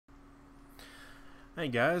Hey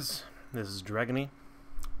guys, this is Dreginy,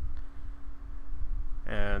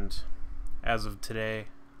 and as of today,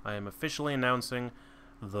 I am officially announcing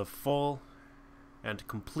the full and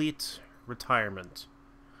complete retirement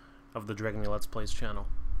of the Dreginy Let's Plays channel.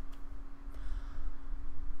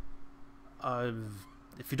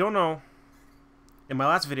 If you don't know, in my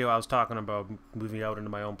last video I was talking about moving out into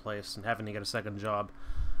my own place and having to get a second job.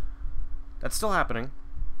 That's still happening.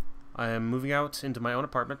 I am moving out into my own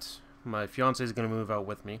apartment. My fiance is going to move out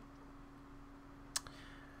with me.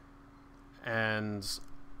 And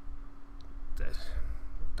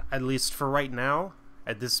at least for right now,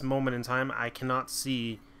 at this moment in time, I cannot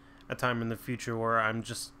see a time in the future where I'm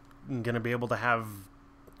just going to be able to have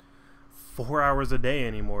 4 hours a day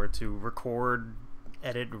anymore to record,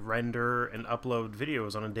 edit, render, and upload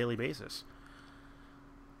videos on a daily basis.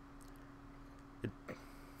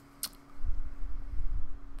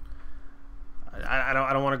 I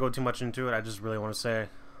don't want to go too much into it. I just really want to say,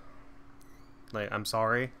 like, I'm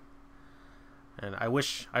sorry, and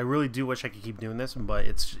I really do wish I could keep doing this, but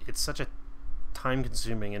it's such a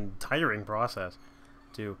time-consuming and tiring process,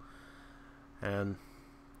 too, and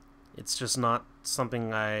it's just not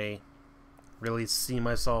something I really see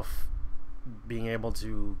myself being able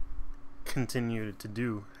to continue to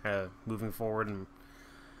do moving forward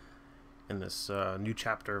in this new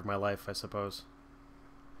chapter of my life, I suppose.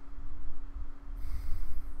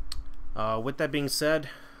 With that being said,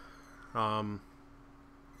 I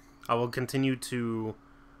will continue to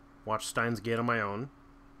watch Steins Gate on my own.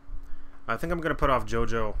 I think I'm going to put off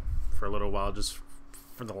JoJo for a little while, just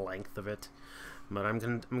for the length of it. But I'm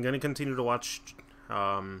going to continue to watch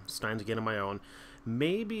Steins Gate on my own.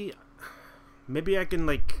 Maybe I can,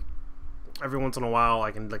 like, every once in a while,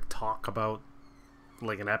 I can, like, talk about,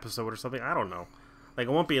 like, an episode or something. I don't know. Like,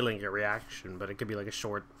 it won't be, like, a reaction, but it could be, like, a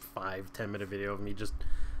short 5-10 minute video of me just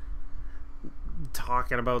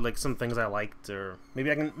talking about, like, some things I liked, or maybe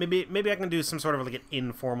I can do some sort of, like, an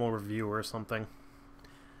informal review or something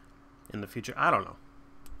in the future. I don't know.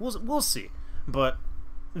 We'll see. But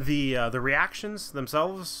the reactions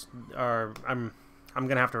themselves are I'm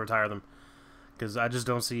gonna have to retire them, because I just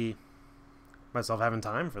don't see myself having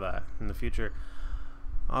time for that in the future.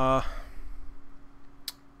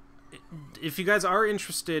 If you guys are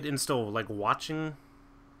interested in still, like, watching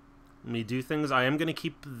me do things, I am gonna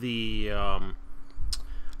keep the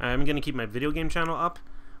I'm gonna keep my video game channel up.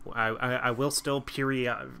 I will still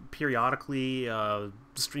periodically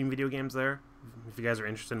stream video games there, if you guys are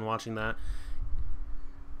interested in watching that.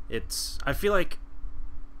 I feel like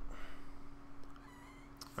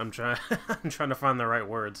I'm trying to find the right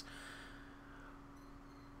words.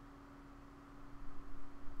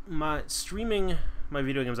 Streaming my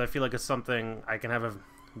video games, I feel like it's something I can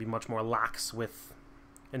be much more lax with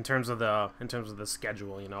in terms of the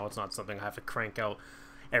schedule. You know, it's not something I have to crank out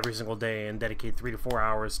every single day and dedicate 3 to 4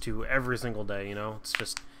 hours to every single day. You know, it's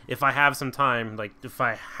just, if I have some time, like if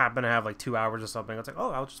I happen to have like 2 hours or something, it's like,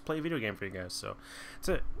 oh, I'll just play a video game for you guys. So it's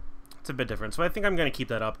a bit different. So I think I'm gonna keep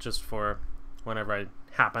that up just for whenever I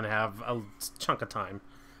happen to have a chunk of time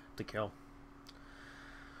to kill.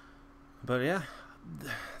 But yeah,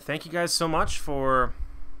 thank you guys so much for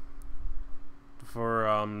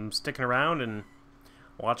sticking around and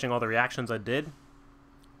watching all the reactions I did.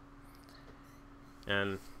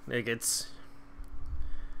 And like, it's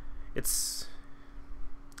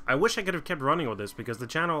I wish I could have kept running with this, because the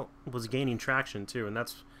channel was gaining traction too, and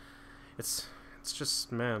it's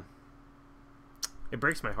just, man, it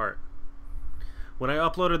breaks my heart. When I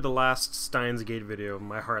uploaded the last Steins Gate video,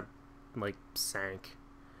 my heart, like, sank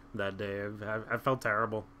that day. I felt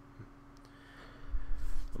terrible,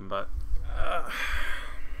 but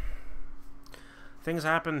things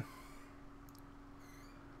happen.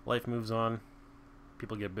 Life moves on.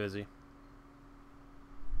 People get busy.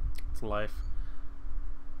 It's life.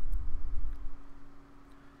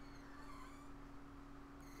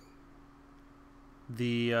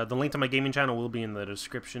 The link to my gaming channel will be in the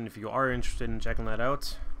description if you are interested in checking that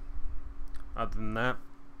out. Other than that,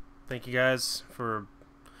 thank you guys for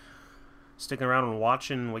sticking around and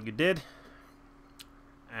watching what you did.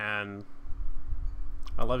 And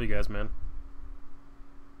I love you guys, man.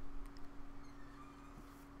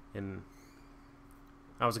 And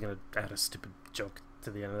I was gonna add a stupid joke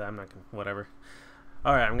to the end of that. I'm not gonna. Whatever.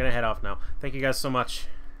 Alright, I'm gonna head off now. Thank you guys so much.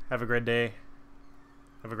 Have a great day.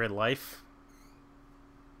 Have a great life.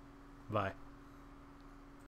 Bye.